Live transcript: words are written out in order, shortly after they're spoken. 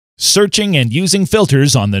Searching and using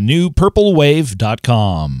filters on the new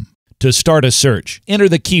purplewave.com. To start a search, enter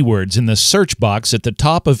the keywords in the search box at the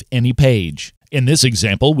top of any page. In this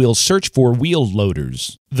example, we'll search for wheel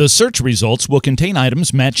loaders. The search results will contain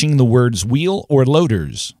items matching the words wheel or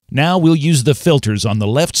loaders. Now we'll use the filters on the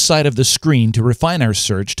left side of the screen to refine our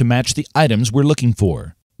search to match the items we're looking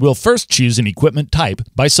for. We'll first choose an equipment type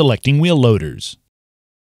by selecting wheel loaders.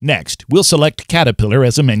 Next, we'll select Caterpillar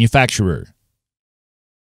as a manufacturer.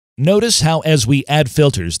 Notice how as we add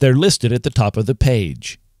filters, they're listed at the top of the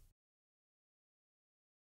page.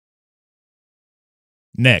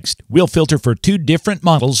 Next, we'll filter for two different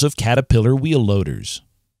models of Caterpillar wheel loaders.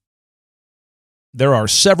 There are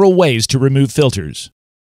several ways to remove filters.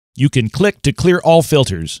 You can click to clear all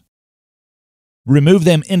filters, remove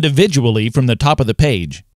them individually from the top of the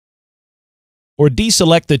page, or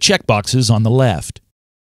deselect the checkboxes on the left.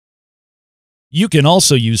 You can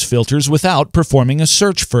also use filters without performing a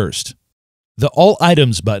search first. The All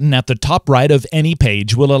Items button at the top right of any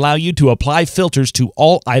page will allow you to apply filters to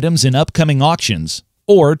all items in upcoming auctions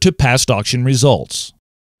or to past auction results.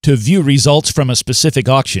 To view results from a specific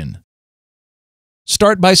auction,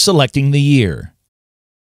 start by selecting the year.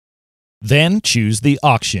 Then choose the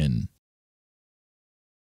auction.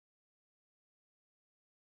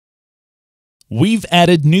 We've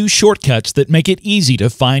added new shortcuts that make it easy to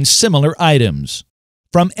find similar items.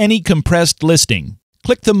 From any compressed listing,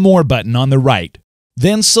 click the More button on the right,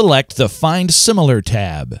 then select the Find Similar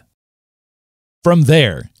tab. From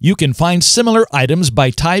there, you can find similar items by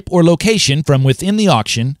type or location from within the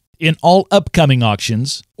auction, in all upcoming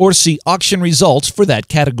auctions, or see auction results for that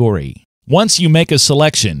category. Once you make a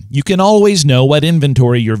selection, you can always know what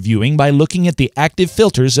inventory you're viewing by looking at the active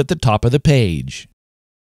filters at the top of the page.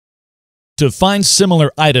 To find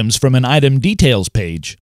similar items from an item details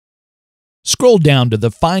page, scroll down to the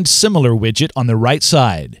Find Similar widget on the right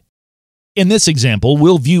side. In this example,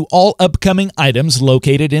 we'll view all upcoming items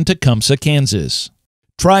located in Tecumseh, Kansas.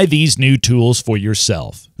 Try these new tools for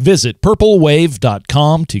yourself. Visit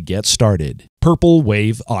purplewave.com to get started. Purple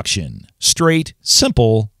Wave Auction. Straight,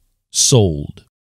 simple, sold.